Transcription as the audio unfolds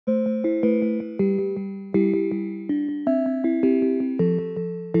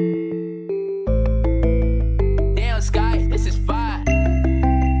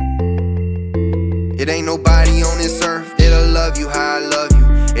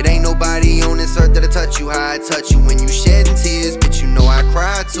earth that I touch you, how I touch you. When you shedding tears, bitch, you know I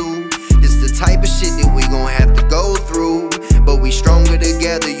cry too. This the type of shit that we gon' have to go through, but we stronger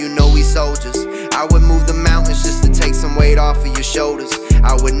together, you know we soldiers. I would move the mountains just to take some weight off of your shoulders.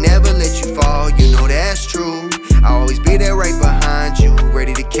 I would never let you fall, you know that's true. I'll always be there right behind you,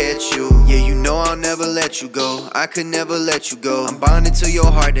 ready to catch you. Yeah, you know I'll never let you go, I could never let you go. I'm bonded to your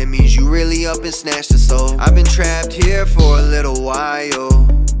heart, that means you really up and snatched the soul. I've been trapped here for a little while,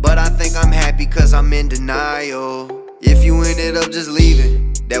 but I think I'm happy cause I'm in denial. If you ended up just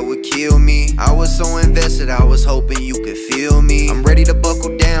leaving, that would kill me. I was so invested, I was hoping you could feel me. I'm ready to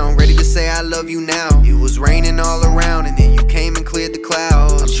buckle down, ready to say I love you now. It was raining all around and then you came and cleared the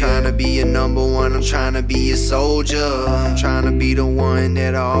clouds. I'm trying to be your number one, I'm trying to be your soldier. I'm trying to be the one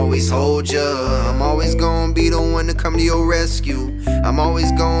that'll always hold ya. I'm always gonna be the one to come to your rescue. I'm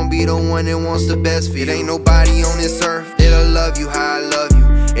always gonna be the one that wants the best for you. It ain't nobody on this earth that'll love you how I love you.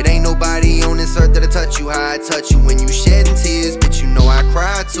 It ain't nobody on this earth that'll touch you how I touch you. When you shedding tears, bitch, you know I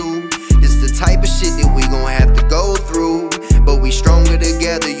cry too. This the type of shit that we gon' have to go through, but we stronger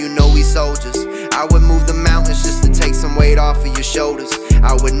together, you know we soldiers. I would move the mountains just to take some weight off of your shoulders.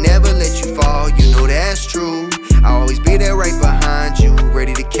 I would never let you fall, you know that's true. I'll always be there right behind you,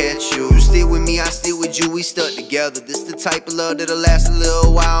 ready to catch you. You still with me, I still with you, we stuck together. This the type of love that'll last a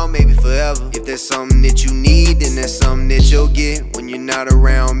little while, maybe forever. If there's something that you need, then there's something that you'll get. When you're not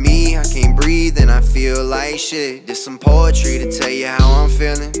around me, I can't breathe and I feel like shit. There's some poetry to tell you how I'm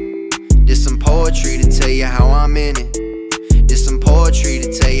feeling. There's some poetry to tell you how I'm in it. There's some poetry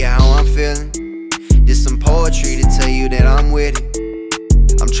to tell you how I'm feeling. There's some poetry to tell you that I'm with it.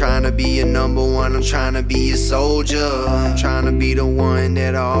 I'm trying to be your number one, I'm trying to be your soldier. I'm trying to be the one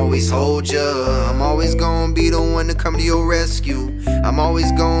that'll always hold ya. I'm always gonna be the one to come to your rescue. I'm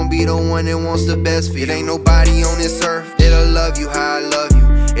always gonna be the one that wants the best for you. It ain't nobody on this earth that'll love you how I love you.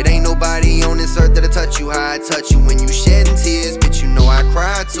 It ain't nobody on this earth that'll touch you how I touch you. When you shedding tears, bitch, you know I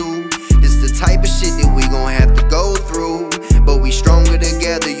cry too. This the type of shit that we gon' have to go through, but we stronger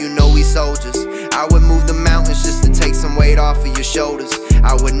together, you know we soldiers. I would move the mountains just to take some weight off of your shoulders.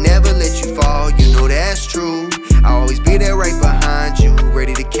 I would never let you fall, you know that's true. I'll always be there right behind you,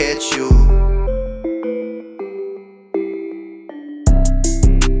 ready to catch you.